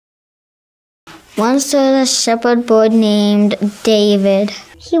Once there was a shepherd boy named David.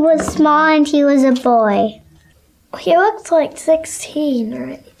 He was small and he was a boy. He looked like 16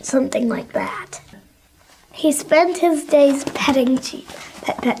 or something like that. He spent his days petting sheep.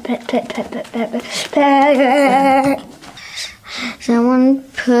 Pet, pet, pet, pet, pet, pet, pet, pet, pet. Someone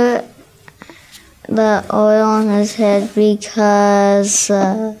put the oil on his head because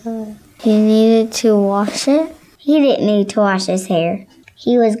he needed to wash it. He didn't need to wash his hair.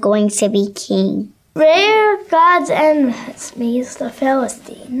 He was going to be king. They were God's enemies, the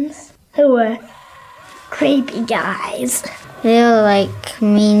Philistines, who were creepy guys. They were like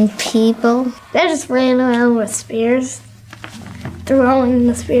mean people. They just ran around with spears, throwing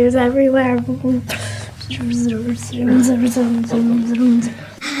the spears everywhere.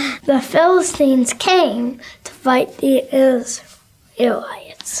 The Philistines came to fight the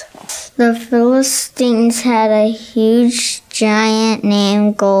Israelites. The Philistines had a huge giant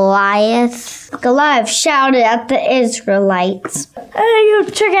named Goliath. Goliath shouted at the Israelites, "Hey, you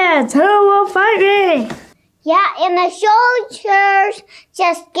chickens, who will fight me?" Yeah, and the soldiers,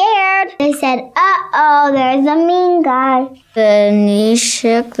 just scared, they said, uh-oh, there's a mean guy. The knees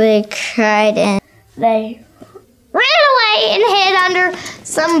shook, they cried, and they ran away and hid under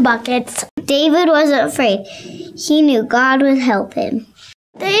some buckets. David wasn't afraid. He knew God would help him.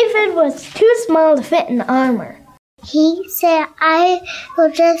 David was too small to fit in armor. He said, I will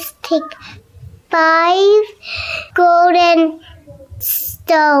just take 5 golden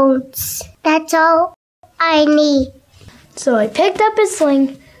stones. That's all I need. So he picked up his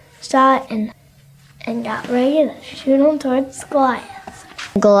slingshot and got ready to shoot him towards Goliath.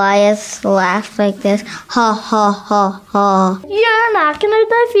 Goliath laughed like this, ha ha ha ha. "You're not gonna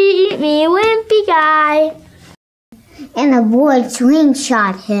defeat me, wimpy guy." And the boy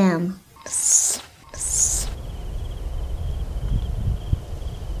slingshot him.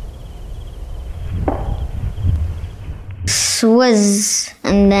 Swizz,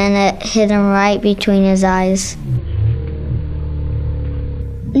 and then it hit him right between his eyes.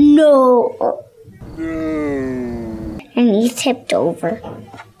 No. And he tipped over.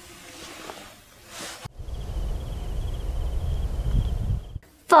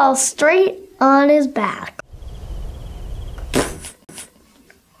 Fall straight on his back.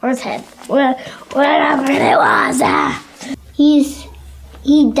 Or his head. Whatever it was.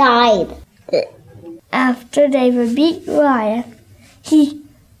 He died. After David beat Goliath, he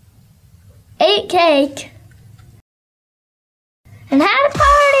ate cake and had a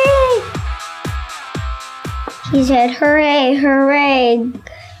party. He said, hooray, hooray,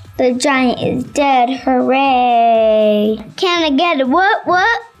 the giant is dead, hooray. Can I get a what?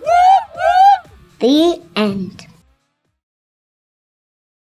 The end.